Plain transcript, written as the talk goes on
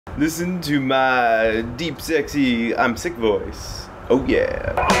Listen to my deep, sexy, I'm sick voice. Oh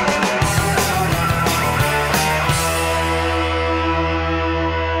yeah.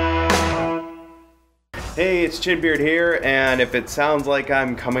 Hey, it's Chinbeard here, and if it sounds like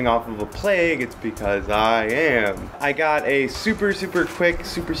I'm coming off of a plague, it's because I am. I got a super quick,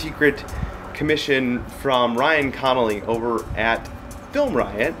 super secret commission from Ryan Connolly over at Film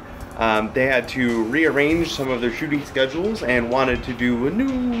Riot. They had to rearrange some of their shooting schedules and wanted to do a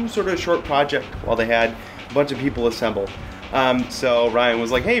new sort of short project while they had a bunch of people assembled. So Ryan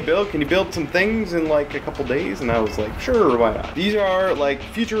was like, hey Bill, can you build some things in like a couple days? And I was like, sure, why not? These are like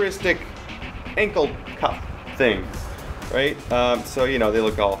futuristic ankle cuff things, right? So you know, they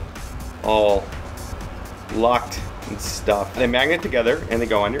look all locked and stuff. They magnet together and they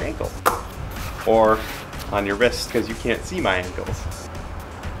go on your ankle or on your wrist because you can't see my ankles.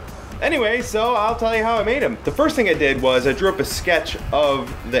 Anyway, so I'll tell you how I made them. The first thing I did was I drew up a sketch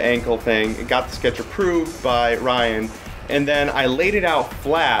of the ankle thing and got the sketch approved by Ryan, and then I laid it out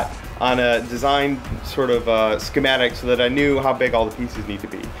flat on a design sort of schematic so that I knew how big all the pieces need to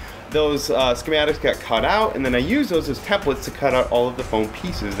be. Those schematics got cut out, and then I used those as templates to cut out all of the foam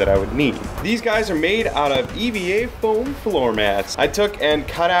pieces that I would need. These guys are made out of EVA foam floor mats. I took and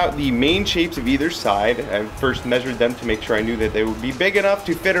cut out the main shapes of either side. I first measured them to make sure I knew that they would be big enough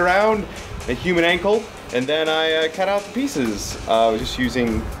to fit around a human ankle, and then I cut out the pieces. I was just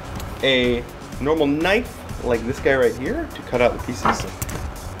using a normal knife, like this guy right here, to cut out the pieces.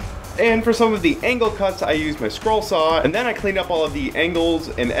 And for some of the angle cuts, I used my scroll saw, and then I cleaned up all of the angles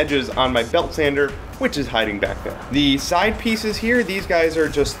and edges on my belt sander, which is hiding back there. The side pieces here, these guys are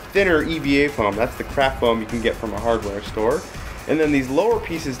just thinner EVA foam. That's the craft foam you can get from a hardware store. And then these lower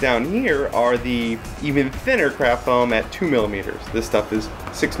pieces down here are the even thinner craft foam at 2 millimeters. This stuff is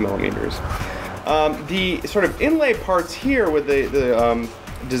 6 millimeters. The sort of inlay parts here with the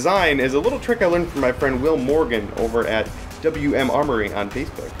design is a little trick I learned from my friend Will Morgan over at WM Armory on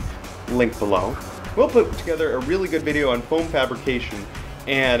Facebook. Link below. We'll put together a really good video on foam fabrication,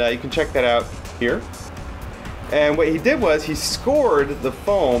 and you can check that out here. And what he did was he scored the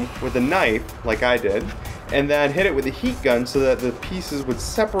foam with a knife, like I did, and then hit it with a heat gun so that the pieces would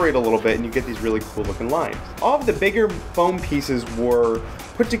separate a little bit and you get these really cool looking lines. All of the bigger foam pieces were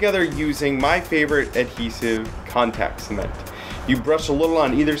put together using my favorite adhesive, contact cement. You brush a little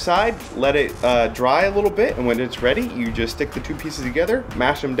on either side, let it dry a little bit, and when it's ready, you just stick the two pieces together,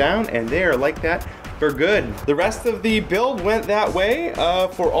 mash them down, and they are like that for good. The rest of the build went that way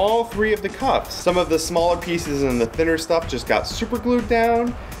for all three of the cuffs. Some of the smaller pieces and the thinner stuff just got super glued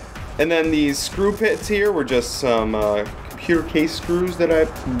down, and then these screw pits here were just some computer case screws that I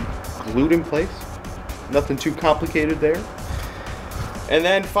glued in place. Nothing too complicated there. And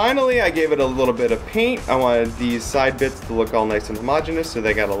then finally, I gave it a little bit of paint. I wanted these side bits to look all nice and homogeneous, so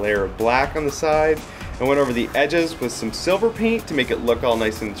they got a layer of black on the side. I went over the edges with some silver paint to make it look all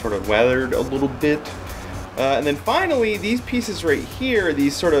nice and sort of weathered a little bit. And then finally, these pieces right here,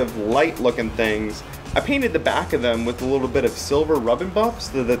 these sort of light looking things, I painted the back of them with a little bit of silver rub and buff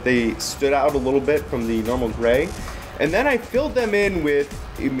so that they stood out a little bit from the normal gray. And then I filled them in with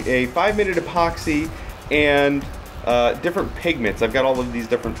a 5-minute epoxy and different pigments. I've got all of these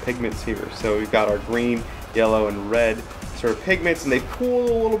different pigments here. So we've got our green, yellow, and red sort of pigments, and they cool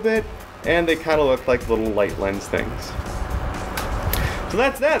a little bit, and they kind of look like little light lens things. So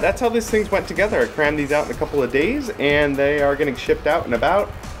that's that. That's how these things went together. I crammed these out in a couple of days, and they are getting shipped out in about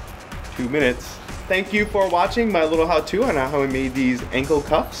 2 minutes. Thank you for watching my little how-to on how I made these ankle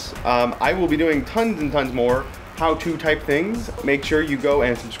cuffs. I will be doing tons and tons more how-to type things. Make sure you go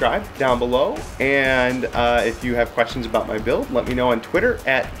and subscribe down below, and if you have questions about my build, let me know on Twitter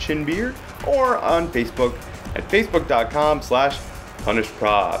at Chinbeard or on Facebook at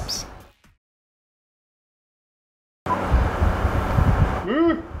facebook.com/punishedprops.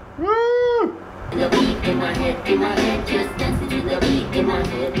 Woo! Woo! The beat in my head, just dancing to the beat in my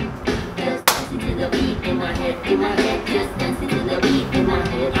head. Just dancing to the beat in my head,